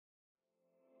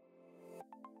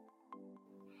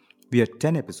We are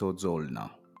 10 episodes old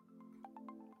now,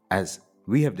 as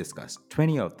we have discussed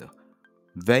 20 of the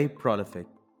very prolific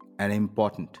and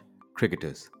important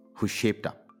cricketers who shaped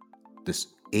up this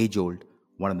age old,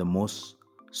 one of the most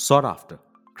sought after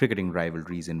cricketing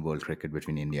rivalries in world cricket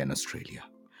between India and Australia.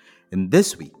 In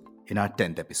this week, in our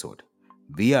 10th episode,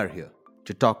 we are here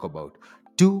to talk about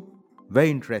two very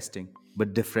interesting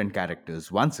but different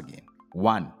characters once again.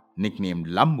 One nicknamed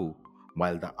Lambu,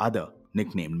 while the other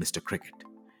nicknamed Mr. Cricket.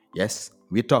 Yes,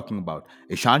 we're talking about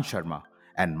Ishant Sharma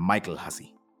and Michael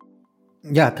Hussey.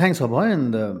 Yeah, thanks, Aboy,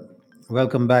 and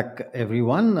welcome back,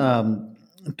 everyone,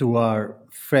 to our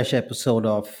fresh episode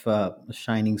of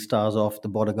Shining Stars of the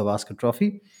Border Gavaskar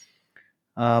Trophy.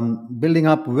 Building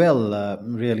up well,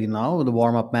 really, now. The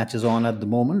warm up match is on at the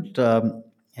moment,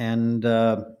 and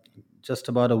just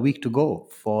about a week to go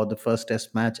for the first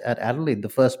test match at Adelaide, the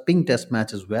first pink test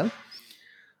match as well.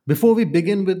 Before we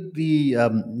begin with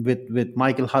with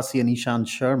Michael Hussey and Ishant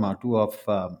Sharma, two of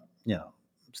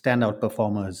standout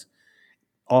performers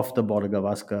of the Border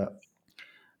Gavaskar.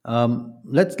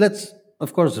 Let's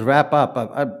of course wrap up.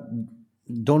 I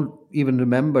don't even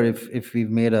remember if we've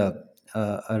made a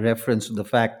reference to the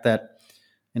fact that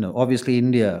obviously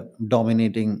India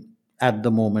dominating at the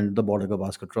moment the Border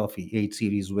Gavaskar Trophy, 8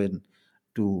 series win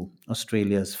to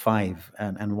Australia's five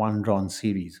and one drawn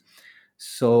series.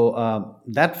 So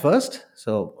that first,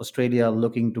 so Australia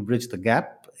looking to bridge the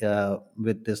gap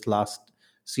with this last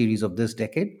series of this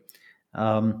decade,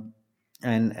 um,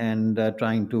 and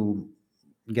trying to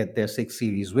get their sixth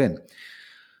series win.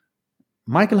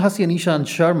 Michael Hussey and Ishant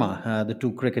Sharma, the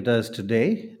two cricketers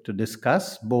today to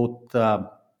discuss both.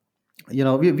 We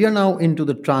are now into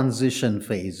the transition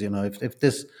phase. If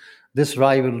this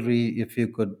rivalry, if you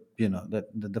could,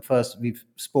 the first, we've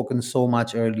spoken so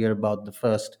much earlier about the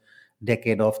first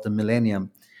decade of the millennium,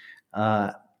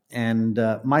 uh, and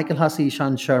Michael Hussey,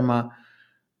 Ishant Sharma,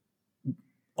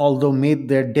 although made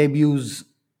their debuts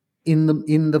in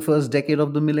the first decade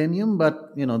of the millennium,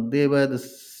 but they were the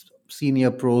senior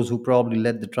pros who probably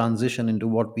led the transition into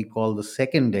what we call the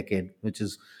second decade,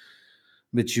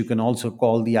 which you can also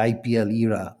call the IPL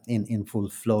era in full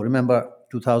flow. Remember,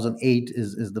 2008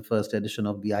 is the first edition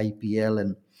of the IPL,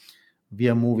 and we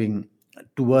are moving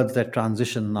towards that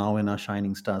transition now in our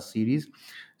Shining Stars series.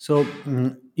 So,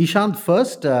 Ishant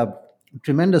first,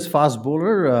 tremendous fast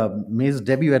bowler, made his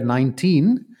debut at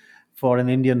 19 for an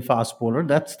Indian fast bowler.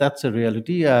 That's a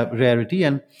reality, rarity,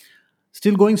 and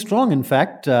still going strong. In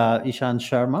fact, Ishant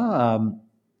Sharma,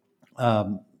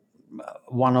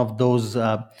 one of those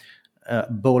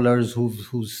bowlers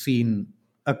who's seen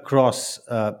across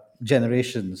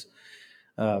generations.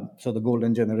 So the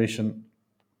golden generation,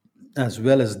 as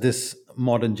well as this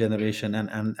modern generation,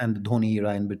 and the Dhoni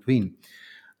era in between.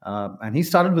 And he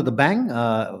started with a bang.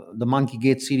 The Monkey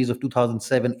Gate series of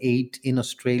 2007-8 in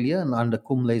Australia, and under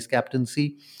Kumle's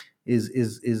captaincy,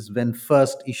 is when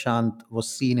first Ishant was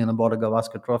seen in a Border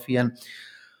Gavaskar Trophy. And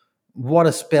what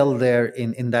a spell there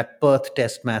in that Perth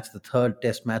Test match, the third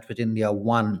Test match which India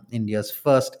won, India's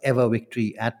first ever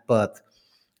victory at Perth.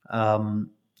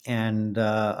 And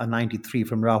a 93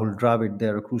 from Rahul Dravid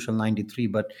there, a crucial 93.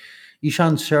 But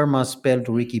Ishant Sharma spelled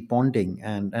to Ricky Ponting.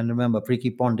 And remember, Ricky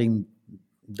Ponting,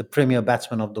 the premier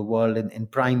batsman of the world in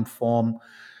prime form,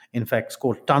 in fact,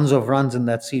 scored tons of runs in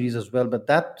that series as well. But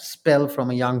that spell from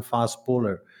a young fast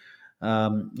bowler,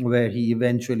 where he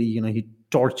eventually, he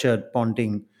tortured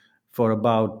Ponting for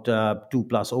about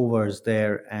 2+ overs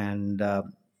there, and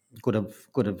could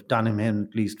have done him in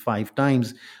at least 5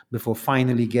 times before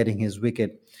finally getting his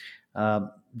wicket.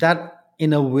 That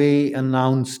in a way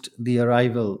announced the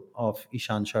arrival of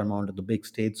Ishant Sharma onto the big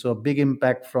stage. So a big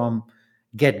impact from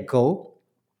get go.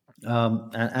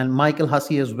 And Michael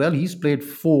Hussey as well. He's played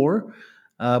four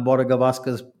Border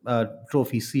Gavaskar's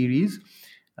trophy series.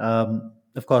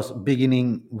 Of course,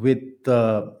 beginning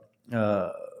uh,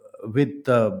 with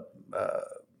the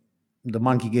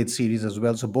Monkey Gate series as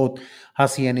well. So both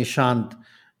Hussey and Ishant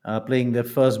playing their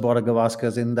first Border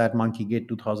Gavaskars in that Monkey Gate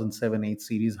 2007-8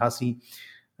 series. Hussey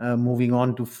moving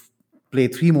on to play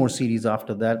three more series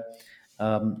after that.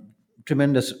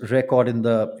 Tremendous record in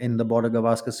the Border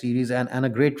Gavaskar series, and a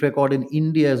great record in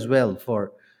India as well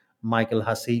for Michael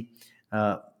Hussey.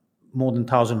 Uh, More than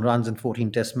 1,000 runs in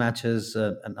 14 test matches,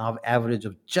 an average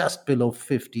of just below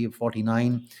 50,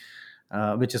 49,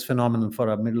 which is phenomenal for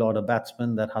a middle order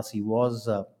batsman that Hussey was.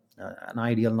 An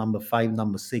ideal number five,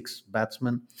 number six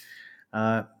batsman.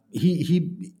 Uh, he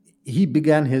he he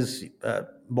began his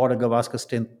Border Gavaskar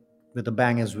stint with a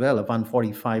bang as well, a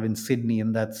 145 in Sydney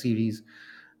in that series.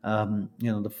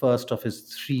 The first of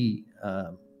his three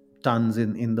tons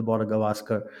in the Border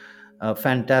Gavaskar.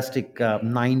 Fantastic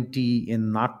 90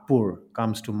 in Nagpur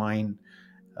comes to mind,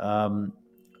 um,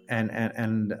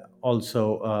 and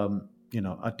also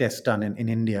a test done in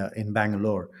India in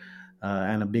Bangalore,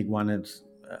 and a big one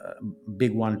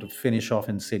to finish off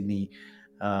in Sydney,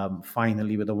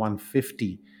 finally with a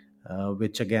 150,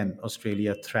 which again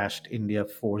Australia thrashed India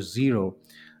 4-0,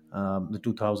 the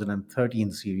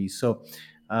 2013 series. So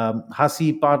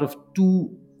Hasi part of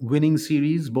two winning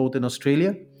series, both in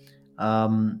Australia,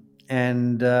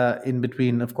 and in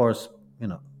between, of course,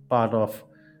 part of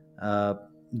uh,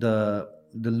 the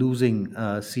losing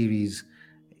series,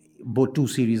 both two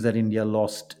series that India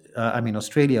lost.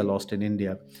 Australia lost in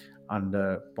India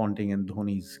under Ponting and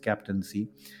Dhoni's captaincy.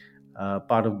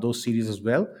 Part of those series as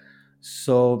well.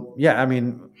 So yeah, I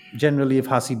mean, generally, if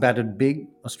Hasi batted big,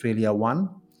 Australia won.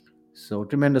 So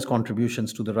tremendous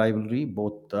contributions to the rivalry,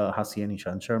 both Hasi and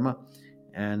Ishan Sharma,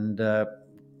 and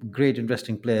great,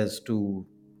 interesting players to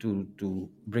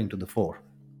bring to the fore.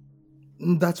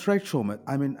 That's right, Shomit.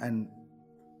 I mean, and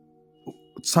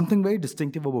something very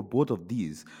distinctive about both of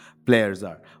these players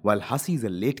are, while Hasi is a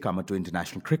latecomer to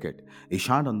international cricket,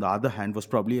 Ishant, on the other hand, was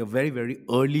probably a very, very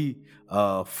early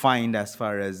find as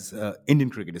far as Indian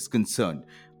cricket is concerned.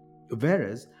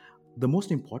 Whereas the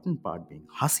most important part being,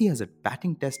 Hasi has a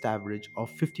batting test average of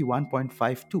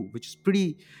 51.52, which is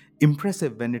pretty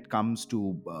impressive when it comes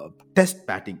to test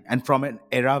batting and from an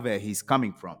era where he's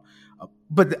coming from.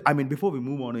 I mean, before we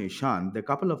move on to Ishan, there are a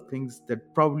couple of things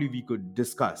that probably we could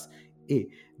discuss. A,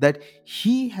 that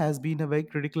he has been a very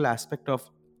critical aspect of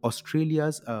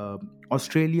Australia's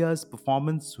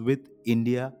performance with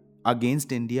India,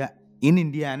 against India, in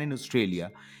India and in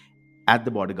Australia at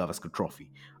the Border Gavaskar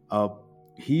Trophy. Uh,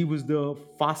 he was the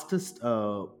fastest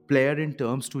player in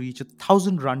terms to reach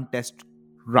 1,000 run test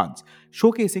runs,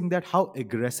 showcasing that how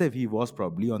aggressive he was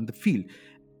probably on the field.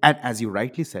 And as you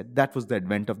rightly said, that was the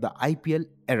advent of the IPL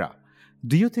era.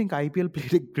 Do you think IPL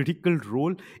played a critical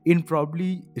role in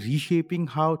probably reshaping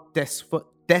how tests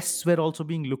were also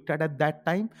being looked at that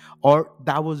time, or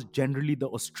that was generally the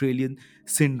Australian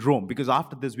syndrome? Because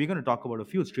after this, we're going to talk about a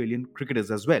few Australian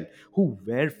cricketers as well who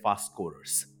were fast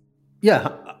scorers.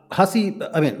 Yeah, Hussey.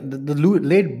 I mean,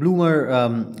 late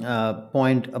bloomer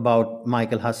point about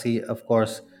Michael Hussey, of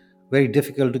course, very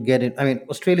difficult to get in. I mean,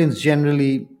 Australians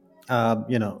generally,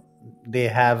 they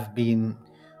have been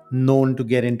known to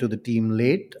get into the team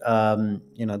late.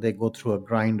 They go through a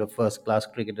grind of first class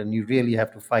cricket, and you really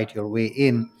have to fight your way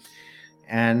in.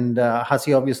 And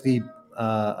Hussey, obviously,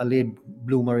 a late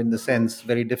bloomer in the sense,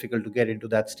 very difficult to get into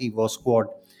that Steve Waugh squad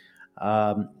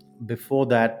um, before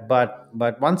that. But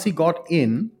once he got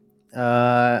in,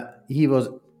 he was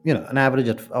an average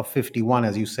of 51,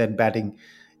 as you said, batting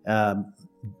um,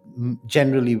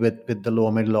 generally with the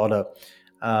lower middle order.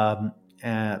 Um,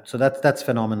 so that's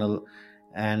phenomenal,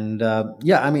 and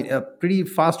yeah, I mean, pretty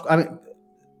fast. I mean,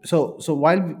 so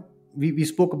while we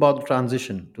spoke about the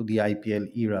transition to the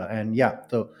IPL era, and yeah,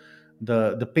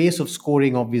 the pace of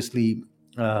scoring obviously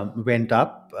went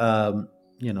up.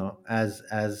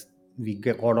 As we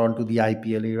got on to the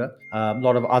IPL era, a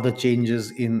lot of other changes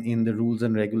in the rules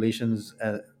and regulations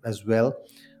as well,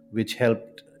 which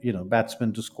helped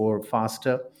batsmen to score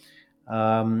faster.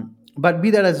 But be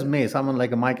that as it may, someone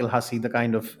like a Michael Hussey, the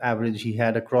kind of average he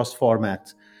had across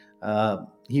formats,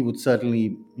 he would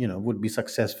certainly, would be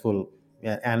successful,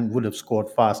 and would have scored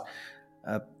fast.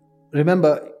 Uh,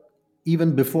 Remember,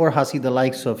 even before Hussey, the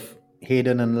likes of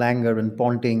Hayden and Langer and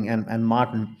Ponting and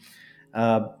Martin,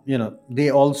 they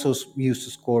also used to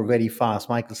score very fast.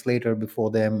 Michael Slater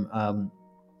before them.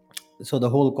 So the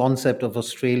whole concept of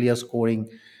Australia scoring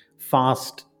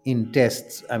fast in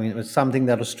tests, I mean, it was something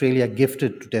that Australia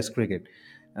gifted to Test cricket,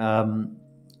 um,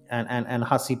 and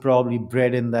Hussey probably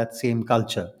bred in that same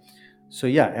culture. So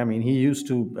yeah, I mean, he used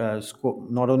to score,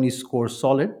 not only score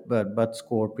solid, but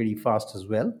score pretty fast as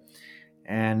well,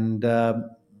 and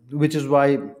which is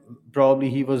why probably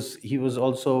he was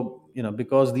also,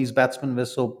 because these batsmen were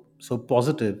so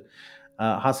positive.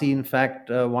 Hussey, in fact,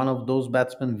 one of those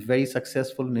batsmen very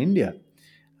successful in India,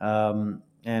 and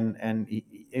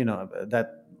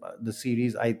that the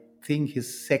series, I think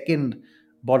his second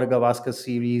Border Gavaskar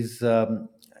series,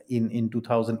 in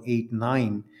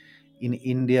 2008-9 in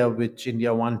India, which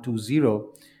India won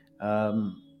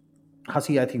 2-0.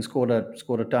 Hussey, I think, scored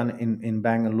a ton in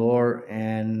Bangalore,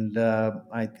 and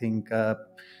I think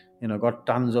got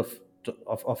tons of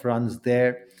runs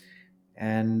there,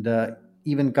 and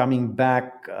even coming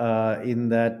back in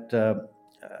that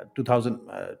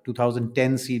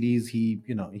 2010 series, he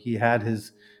had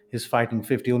his fighting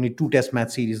 50. Only two Test match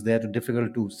series there, too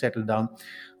difficult to settle down,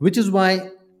 which is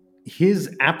why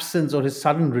his absence or his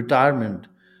sudden retirement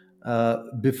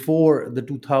before the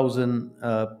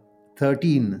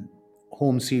 2013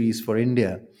 home series for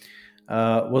India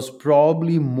was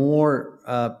probably more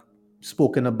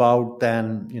spoken about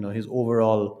than his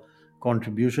overall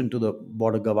contribution to the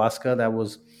Border Gavaskar. That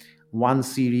was one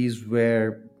series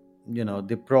where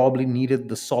they probably needed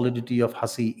the solidity of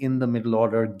Hasi in the middle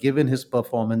order, given his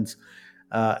performance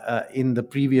in the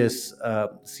previous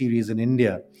series in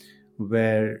India,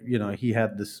 where he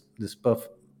had this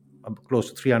close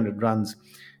to 300 runs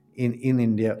in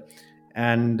India,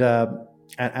 and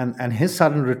and his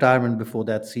sudden retirement before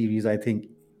that series, I think,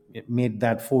 it made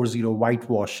that 4-0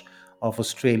 whitewash of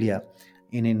Australia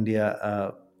in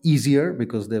India easier,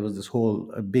 because there was this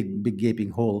whole big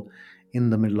gaping hole in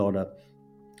the middle order.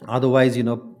 Otherwise,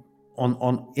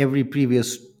 on every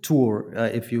previous tour,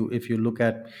 if you look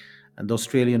at the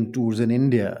Australian tours in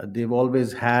India, they've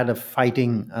always had a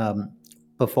fighting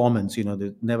performance.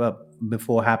 There never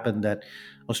before happened that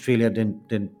Australia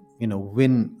didn't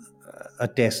win a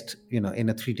test in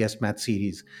a three test match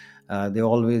series. They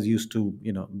always used to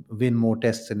win more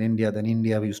tests in India than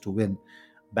India used to win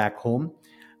back home,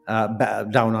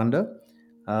 down under.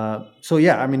 So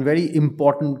yeah, I mean, very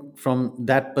important from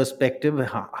that perspective.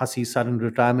 Hasi's sudden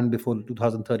retirement before the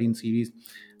 2013 series,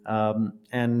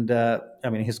 and I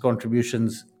mean, his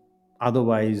contributions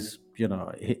otherwise,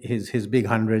 his big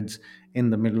hundreds in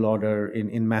the middle order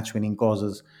in match winning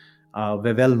causes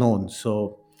were well known.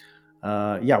 So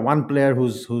yeah, one player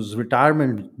whose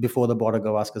retirement before the Border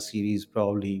Gavaskar series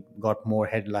probably got more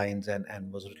headlines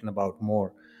and was written about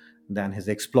more than his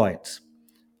exploits.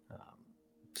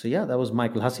 So yeah, that was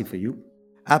Michael Hussey for you.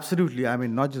 Absolutely. I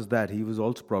mean, not just that, he was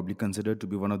also probably considered to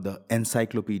be one of the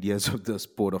encyclopedias of the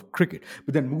sport of cricket.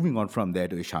 But then moving on from there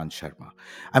to Ishant Sharma.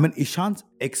 I mean, Ishant's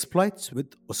exploits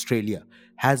with Australia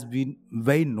has been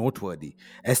very noteworthy,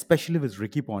 especially with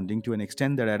Ricky Ponting, to an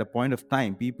extent that at a point of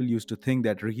time, people used to think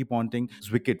that Ricky Ponting's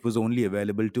wicket was only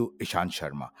available to Ishant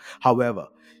Sharma. However,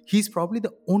 he's probably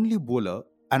the only bowler,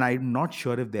 and I'm not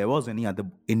sure if there was any other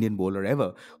Indian bowler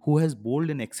ever who has bowled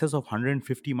in excess of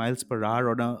 150 miles per hour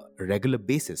on a regular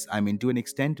basis. I mean, to an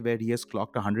extent where he has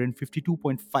clocked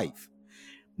 152.5.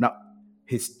 Now,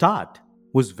 his start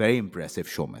was very impressive,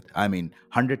 Shomit. I mean,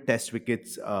 100 test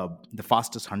wickets, the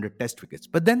fastest 100 test wickets.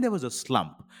 But then there was a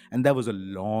slump, and there was a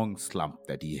long slump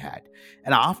that he had.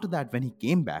 And after that, when he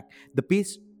came back, the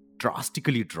pace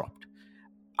drastically dropped.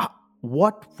 Uh,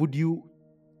 what would you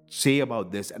say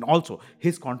about this? And also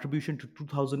his contribution to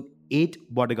 2008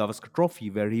 Border Gavaskar Trophy,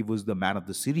 where he was the man of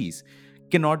the series,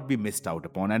 cannot be missed out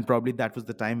upon. And probably that was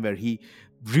the time where he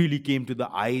really came to the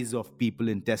eyes of people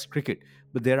in Test cricket.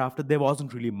 But thereafter, there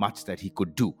wasn't really much that he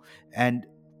could do. And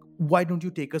why don't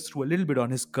you take us through a little bit on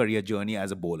his career journey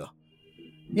as a bowler?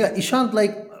 Yeah, Ishant,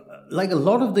 like a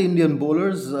lot of the Indian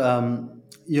bowlers,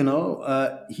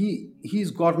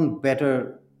 he's gotten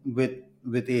better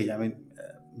with age. I mean,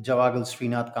 Javagal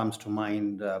Srinath comes to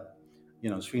mind.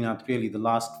 Srinath, really, the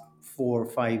last 4 or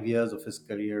 5 years of his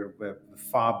career were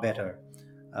far better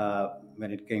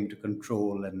when it came to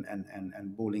control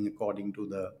and bowling according to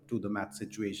the match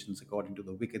situations, according to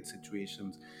the wicket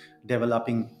situations,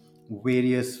 developing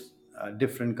various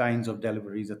different kinds of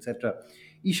deliveries, etc.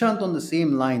 Ishant on the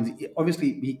same lines.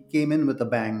 Obviously, he came in with a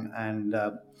bang, and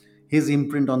his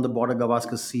imprint on the Border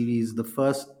Gavaskar series, the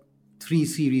first three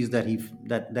series that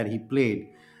he played.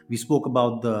 We spoke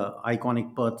about the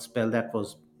iconic Perth spell. That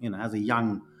was, as a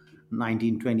young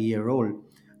 19, 20 year old.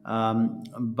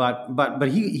 But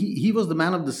he was the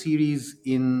man of the series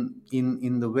in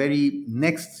the very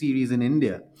next series in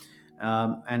India.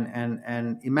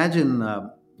 And imagine,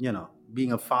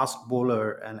 being a fast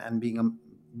bowler and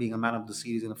being a man of the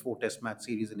series in a four test match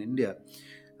series in India.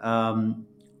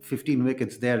 15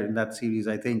 wickets there in that series,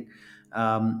 I think,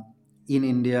 in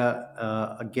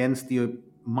India, against the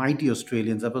mighty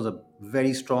Australians. That was a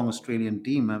very strong Australian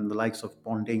team, and the likes of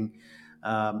Ponting,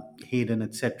 Hayden,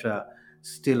 etc.,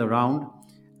 still around.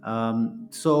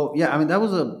 So yeah, I mean, that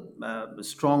was a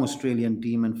strong Australian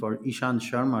team, and for Ishant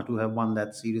Sharma to have won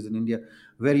that series in India,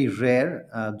 very rare.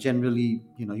 Generally,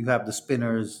 you have the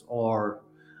spinners, or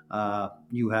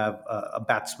you have a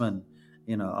batsman,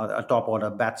 a top order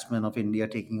batsman of India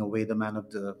taking away the man of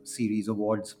the series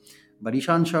awards. But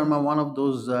Ishant Sharma, one of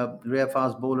those rare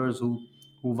fast bowlers who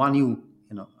won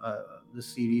the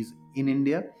series in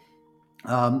India.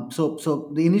 So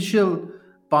the initial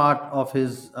part of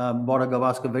his Border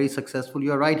Gavaskar, very successful.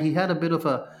 You're right. He had a bit of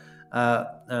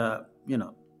a,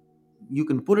 you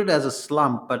can put it as a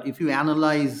slump, but if you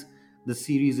analyze the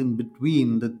series in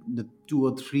between, the two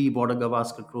or three Border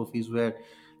Gavaskar trophies where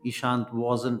Ishant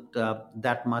wasn't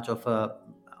that much of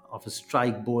a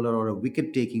strike bowler or a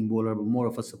wicket taking bowler, but more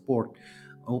of a support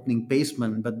opening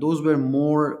paceman, but those were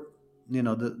more,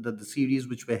 the series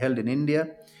which were held in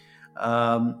India,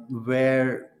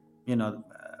 where,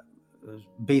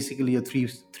 basically a three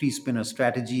spinner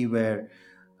strategy where,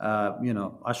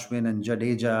 Ashwin and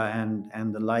Jadeja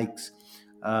and the likes,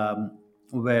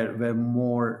 were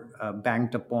more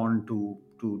banked upon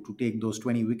to take those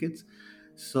 20 wickets.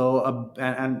 So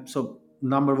and so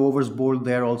number of overs bowled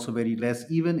there also very less.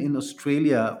 Even in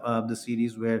Australia, the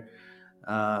series where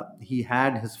he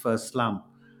had his first slump,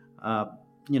 uh,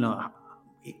 you know,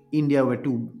 India were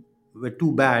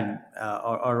too bad,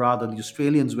 or rather, the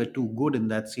Australians were too good in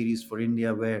that series for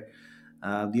India, where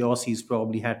the Aussies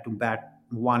probably had to bat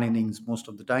one innings most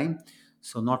of the time.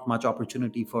 So not much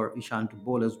opportunity for Ishan to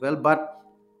bowl as well. But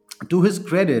to his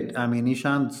credit, I mean,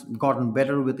 Ishant's gotten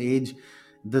better with age.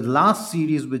 The last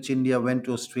series which India went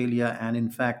to Australia and in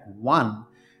fact won,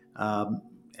 um,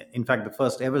 in fact, the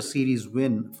first ever series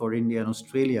win for India and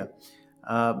Australia,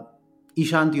 uh,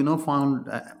 Ishant, found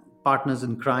partners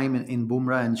in crime in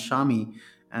Bumrah and Shami,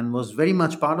 and was very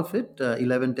much part of it.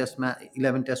 11 test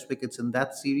wickets in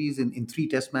that series, in three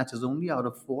test matches only out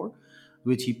of four,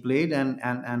 which he played,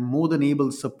 and more than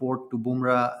able support to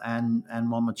Bumrah and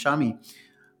Mohammad Shami.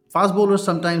 Fast bowlers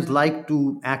sometimes like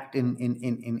to act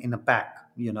in a pack.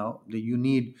 You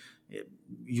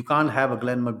can't have a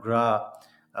Glenn McGrath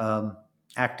um,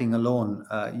 acting alone.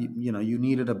 You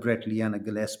needed a Brett Lee and a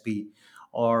Gillespie,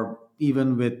 or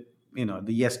even with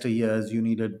the yesteryears, you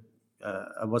needed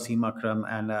a Wasim Akram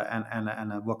and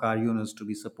a Waqar Yunus to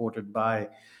be supported by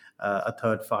a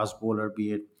third fast bowler,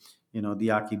 be it the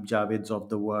Akib Javids of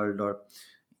the world, or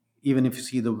even if you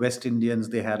see the West Indians,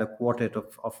 they had a quartet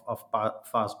of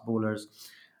fast bowlers.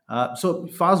 So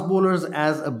fast bowlers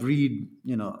as a breed,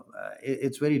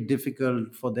 it's very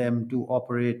difficult for them to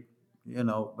operate,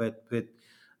 with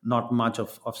not much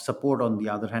of support. On the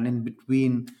other hand, in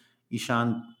between,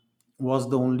 Ishant was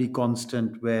the only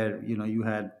constant, where you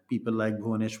had people like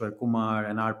Bhuvaneshwar Kumar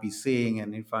and RP Singh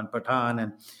and Irfan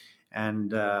Pathan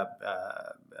and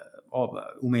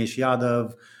Umesh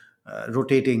Yadav,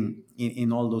 rotating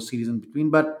in all those series in between.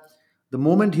 But the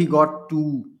moment he got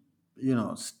to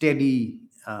steady,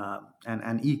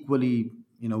 and equally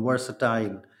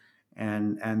versatile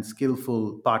and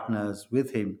skillful partners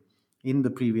with him in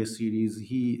the previous series,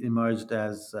 he emerged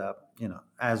as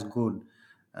good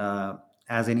uh,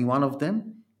 as any one of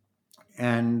them.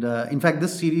 And in fact,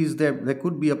 this series, there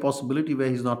could be a possibility where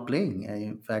he's not playing.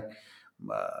 In fact,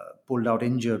 pulled out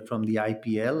injured from the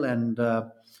IPL, and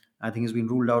I think he's been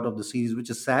ruled out of the series, which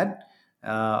is sad.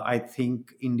 I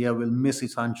think India will miss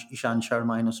Ishan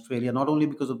Sharma in Australia, not only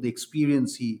because of the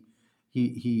experience he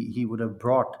would have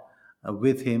brought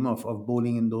with him of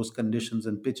bowling in those conditions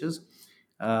and pitches,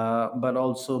 but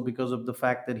also because of the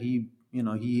fact that he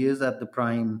is at the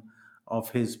prime of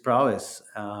his prowess.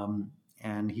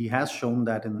 And he has shown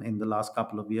that in the last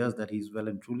couple of years, that he's well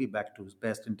and truly back to his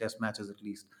best in test matches, at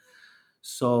least.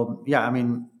 So yeah, I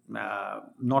mean,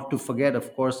 not to forget,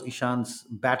 of course, Ishant's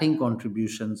batting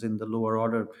contributions in the lower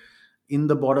order. In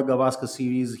the Border Gavaskar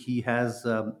series, he has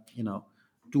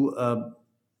two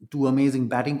two amazing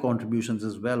batting contributions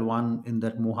as well. One in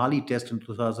that Mohali Test in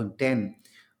 2010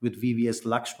 with VVS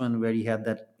Lakshman, where he had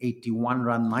that 81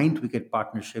 run ninth wicket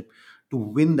partnership to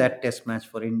win that Test match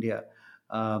for India,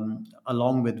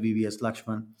 along with VVS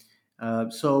Lakshman.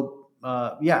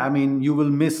 Yeah, I mean, you will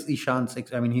miss Ishant's.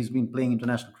 I mean, he's been playing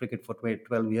international cricket for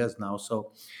 12 years now,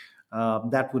 so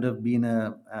that would have been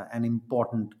an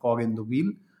important cog in the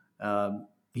wheel.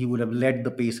 He would have led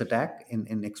the pace attack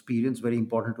in experience. Very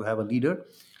important to have a leader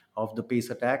of the pace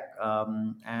attack,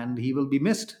 and he will be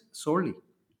missed sorely.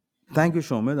 Thank you,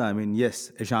 Shomit. I mean,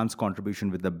 yes, Ishant's contribution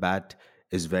with the bat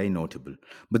is very notable.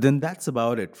 But then that's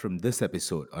about it from this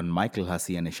episode on Michael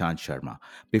Hussey and Ishant Sharma.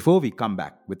 Before we come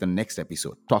back with the next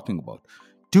episode talking about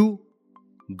two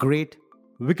great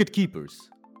wicket keepers,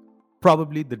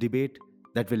 probably the debate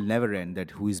that will never end,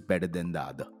 that who is better than the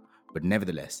other. But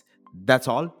nevertheless, that's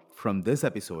all from this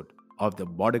episode of the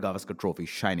Border Gavaskar Trophy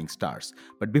Shining Stars.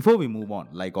 But before we move on,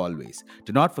 like always,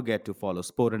 do not forget to follow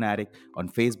Sportanatic on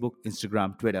Facebook,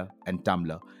 Instagram, Twitter, and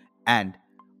Tumblr, and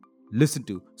listen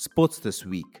to Sports This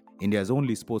Week, India's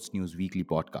only sports news weekly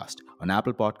podcast, on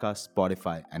Apple Podcasts,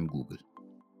 Spotify, and Google.